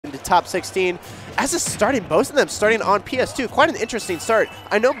into top 16. As a starting, both of them starting on PS2. Quite an interesting start.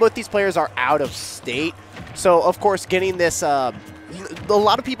 I know both these players are out of state, so of course getting this, a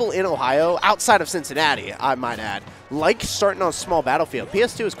lot of people in Ohio, outside of Cincinnati, I might add, like starting on small battlefield.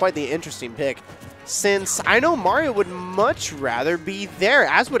 PS2 is quite the interesting pick, since I know Mario would much rather be there,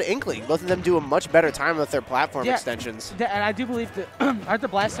 as would Inkling. Both of them do a much better time with their platform extensions. And I do believe that aren't the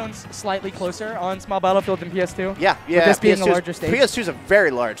blast zones slightly closer on small battlefield than PS2? Yeah, yeah. With this being a larger stage. PS2 is a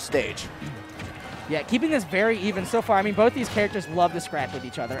very large stage. Yeah, keeping this very even so far. I mean, both these characters love to scrap with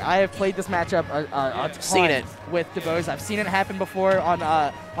each other. I have played this matchup a ton with Dubose. I've seen it happen before on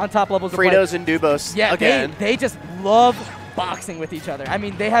top levels. Fritos and Dubose. Yeah, again. They just love boxing with each other. I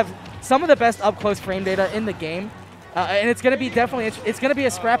mean, they have some of the best up close frame data in the game, and it's going to be it's going to be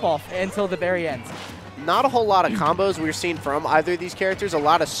a scrap off until the very end. Not a whole lot of combos we're seeing from either of these characters. A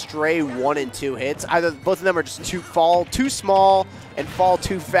lot of stray 1 and 2 hits. Either both of them are just fall too small and fall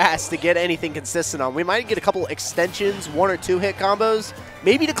too fast to get anything consistent on. We might get a couple extensions, 1 or 2 hit combos,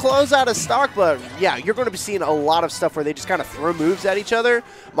 maybe to close out a stock, but yeah, you're going to be seeing a lot of stuff where they just kind of throw moves at each other.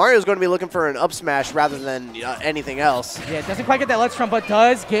 Mario's going to be looking for an up smash rather than anything else. Yeah, doesn't quite get that ledge trump, but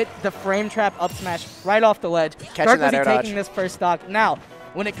does get the frame trap up smash right off the ledge. Catching that air dodge. Taking this first stock. Now,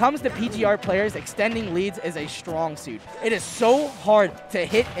 when it comes to PGR players, extending leads is a strong suit. It is so hard to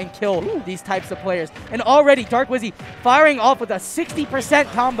hit and kill these types of players. And already, Dark Wizzy firing off with a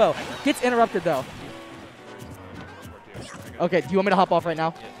 60% combo. Gets interrupted, though. Okay, do you want me to hop off right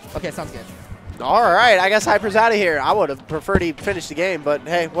now? Okay, sounds good. All right, I guess Hyper's out of here. I would have preferred he finished the game, but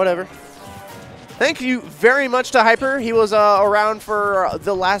hey, whatever. Thank you very much to Hyper. He was around for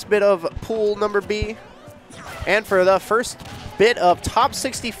the last bit of pool number B and for the first bit of top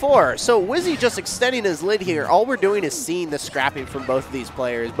 64. So Wizzy just extending his lead here. All we're doing is seeing the scrapping from both of these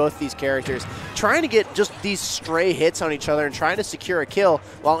players, both of these characters, trying to get just these stray hits on each other and trying to secure a kill,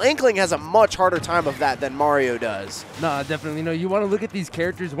 while Inkling has a much harder time of that than Mario does. Nah, definitely. You know, you want to look at these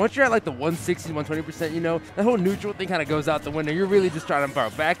characters. Once you're at like the 160, 120%, you know, that whole neutral thing kind of goes out the window. You're really just trying to fire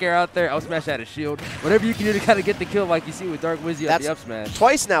back air out there, out smash at a shield, whatever you can do to kind of get the kill, like you see with Dark Wizzy at the up smash.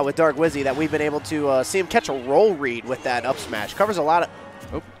 Twice now with Dark Wizzy that we've been able to see him catch a roll read with that up smash. Covers a lot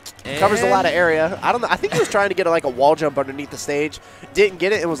of covers a lot of area. I don't know. I think he was trying to get like a wall jump underneath the stage. Didn't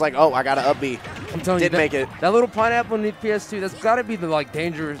get it and was like, oh, I got to up B. I'm telling you, Didn't make it. That little pineapple underneath PS2, that's got to be the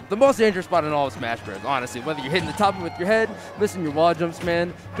the most dangerous spot in all of Smash Bros. Honestly, whether you're hitting the top with your head, missing your wall jumps,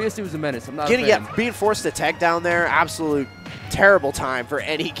 man. PS2 is a menace. I'm not a fan. Yeah, being forced to tech down there, absolute terrible time for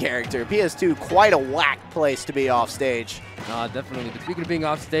any character. PS2, quite a whack place to be off stage. Definitely. But speaking of being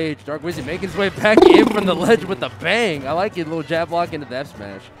off stage, Dark Wizzy making his way back in from the ledge with a bang. I like it, little jab block into the F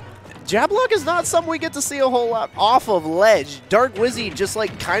smash. Jab block is not something we get to see a whole lot off of ledge. Dark Wizzy just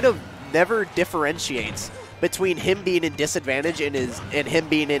like kind of never differentiates between him being in disadvantage and him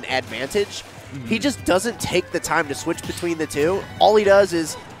being in advantage. He just doesn't take the time to switch between the two. All he does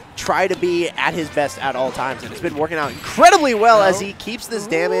is try to be at his best at all times, and it's been working out incredibly well as he keeps this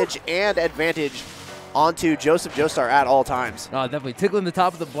damage and advantage onto Joseph Joestar at all times. Definitely tickling the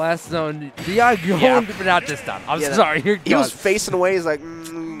top of the blast zone. DI going, but not this time. I'm sorry. He was facing away. He's like,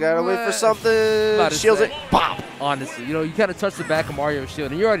 gotta wait for something. Shields it, pop. Honestly, you know, you kind of touch the back of Mario's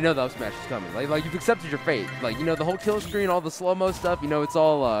shield, and you already know the up smash is coming. Like you've accepted your fate. Like, you know, the whole kill screen, all the slow-mo stuff, you know, it's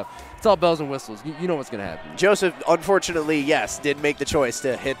all bells and whistles. You know what's going to happen. Joseph, unfortunately, yes, did make the choice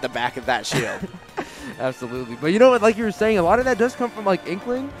to hit the back of that shield. Absolutely. But you know what, like you were saying, a lot of that does come from, like,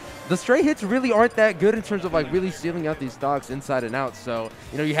 Inkling. The stray hits really aren't that good in terms of, like, really sealing out these stocks inside and out. So,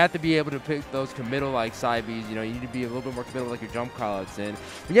 you know, you have to be able to pick those committal, like, side Bs. You know, you need to be a little bit more committal, like your jump callouts. And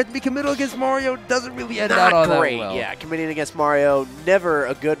you have to be committal against Mario. Doesn't really end out all that well. Yeah, committing against Mario, never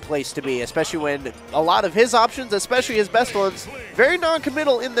a good place to be, especially when a lot of his options, especially his best ones, very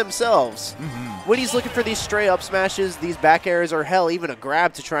non-committal in themselves. When he's looking for these stray up smashes, these back airs, or hell, even a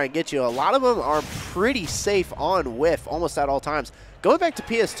grab to try and get you, a lot of them are pretty safe on whiff almost at all times. Going back to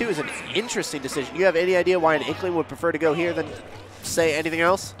PS2 is an interesting decision. You have any idea why an Inkling would prefer to go here than say anything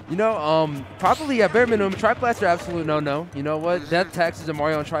else? You know, probably at bare minimum, triplats are absolute no-no. You know what? Death taxes and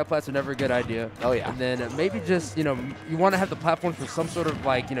Mario on triplats are never a good idea. Oh, yeah. And then maybe just, you know, you want to have the platform for some sort of,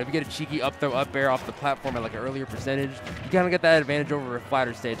 like, you know, if you get a cheeky up throw, up air off the platform at, like, an earlier percentage, you kind of get that advantage over a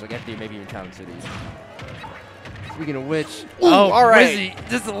flatter stage, like FD, maybe even Town City. Speaking of which, Ooh, all right. Wizzy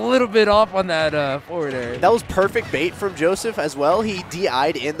just a little bit off on that forward air. That was perfect bait from Joseph as well. He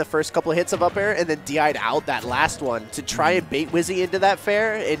DI'd in the first couple of hits of up air and then DI'd out that last one to try and bait Wizzy into that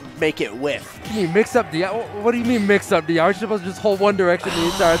fair and make it whiff. You mean mix up DI? What do you mean mix up DI? Aren't you supposed to just hold one direction the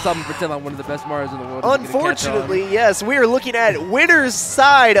entire time and pretend like one of the best Marios in the world? Unfortunately, yes, we are looking at winner's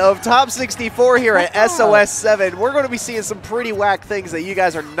side of Top 64 here at SOS 7. We're going to be seeing some pretty whack things that you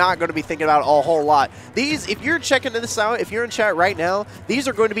guys are not going to be thinking about a whole lot. These, if you're checking this out, if you're in chat right now, these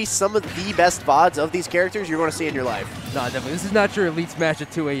are going to be some of the best VODs of these characters you're going to see in your life. No, definitely. This is not your elite smash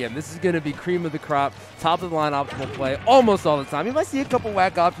at 2 a.m. This is going to be cream of the crop, top of the line optimal play almost all the time. You might see a couple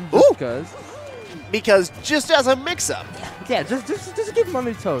whack options just because. Because just as a mix-up. Yeah, just to keep them on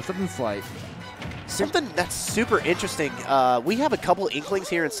their toes, something slight. Something that's super interesting, we have a couple Inklings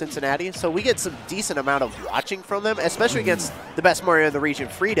here in Cincinnati, so we get some decent amount of watching from them, especially against the best Mario in the region,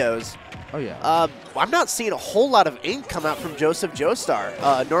 Fritos. Oh, yeah. I'm not seeing a whole lot of ink come out from Joseph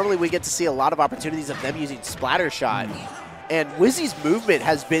Joestar. Normally, we get to see a lot of opportunities of them using Splatter Shot. And Wizzy's movement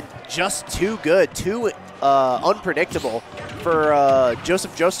has been just too good, too unpredictable for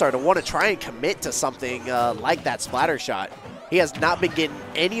Joseph Joestar to want to try and commit to something like that Splatter Shot. He has not been getting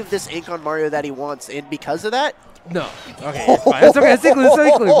any of this ink on Mario that he wants, and because of that, no. Okay, it's fine. It's okay. It's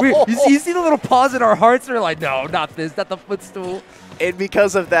Inkling. You see the little pause in our hearts? We're like, no, not this. Not the footstool. And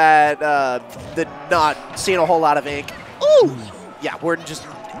because of that, the not seeing a whole lot of ink. Ooh! Yeah,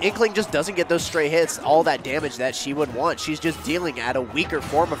 Inkling just doesn't get those stray hits, all that damage that she would want. She's just dealing at a weaker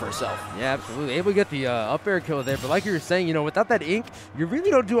form of herself. Yeah, absolutely. Able to get the up air kill there, but like you were saying, you know, without that ink, you really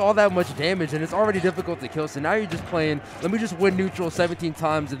don't do all that much damage, and it's already difficult to kill. So now you're just playing, let me just win neutral 17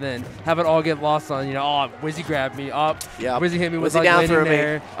 times and then have it all get lost on, you know, oh, Wizzy grabbed me, Wizzy hit me with like landing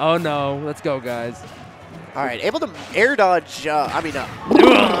there. Oh no, let's go, guys. All right, able to air dodge.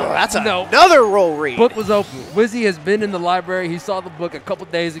 That's another roll read. Book was open. Wizzy has been in the library. He saw the book a couple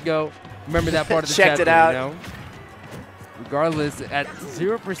days ago. Remember that part of the Checked chapter, it out. You know? Regardless, at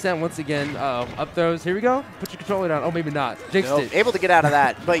 0% once again, up throws. Here we go. Put your controller down. Oh, maybe not. Jinxed it. Able to get out of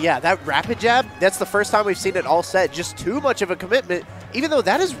that. But yeah, that rapid jab, that's the first time we've seen it all set. Just too much of a commitment, even though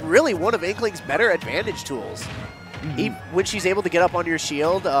that is really one of Inkling's better advantage tools. When she's able to get up on your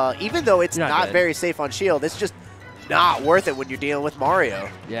shield, even though it's not very safe on shield, it's just not worth it when you're dealing with Mario.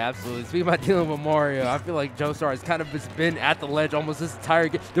 Yeah, absolutely. Speaking about dealing with Mario, I feel like Joestar has kind of just been at the ledge almost this entire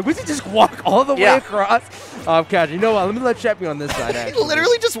game. Did Wizzy just walk all the way across? Catch. You know what? Let me let Chet be on this side, actually. He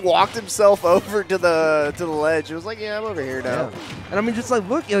literally just walked himself over to the ledge. It was like, yeah, I'm over here now. Yeah. And I mean, just like,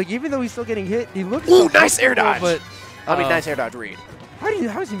 look, like, even though he's still getting hit, he looks so nice air dodge. But, nice air dodge read.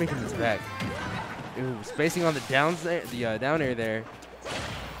 How is he making this back? Ooh, spacing on the down air there.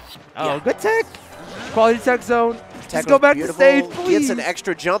 Oh, good tech. Quality tech zone. Just go back to stage, please. Gets an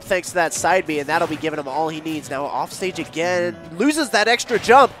extra jump thanks to that side B, and that'll be giving him all he needs. Now off stage again. Loses that extra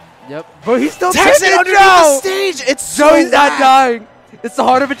jump. Yep. But he's still takes it underneath the stage. It's so he's not dying. It's the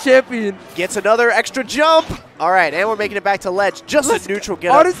heart of a champion. Gets another extra jump. All right, and we're making it back to ledge. Just a neutral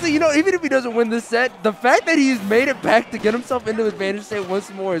get up. Honestly, you know, even if he doesn't win this set, the fact that he's made it back to get himself into advantage state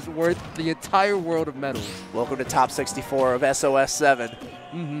once more is worth the entire world of medals. Welcome to Top 64 of SOS 7.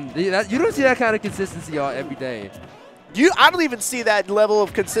 You don't see that kind of consistency every day. I don't even see that level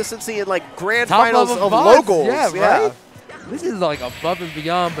of consistency in like grand Top finals of VODs. locals. Yeah, right? This is like above and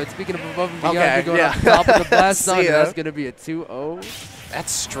beyond, but speaking of above and beyond, you're going on top of the blast zone, and that's going to be a 2-0.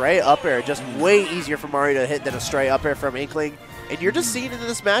 That's stray up air, just way easier for Mario to hit than a stray up air from Inkling. And you're just seeing in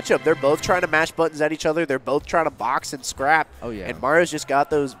this matchup, they're both trying to mash buttons at each other. They're both trying to box and scrap. Oh, yeah. And Mario's just got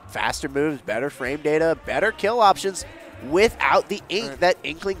those faster moves, better frame data, better kill options without the ink that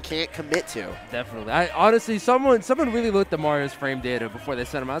Inkling can't commit to. Definitely. Honestly, someone really looked at Mario's frame data before they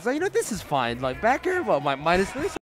sent him out. I was like, you know, this is fine. Like, back here, well, minus this.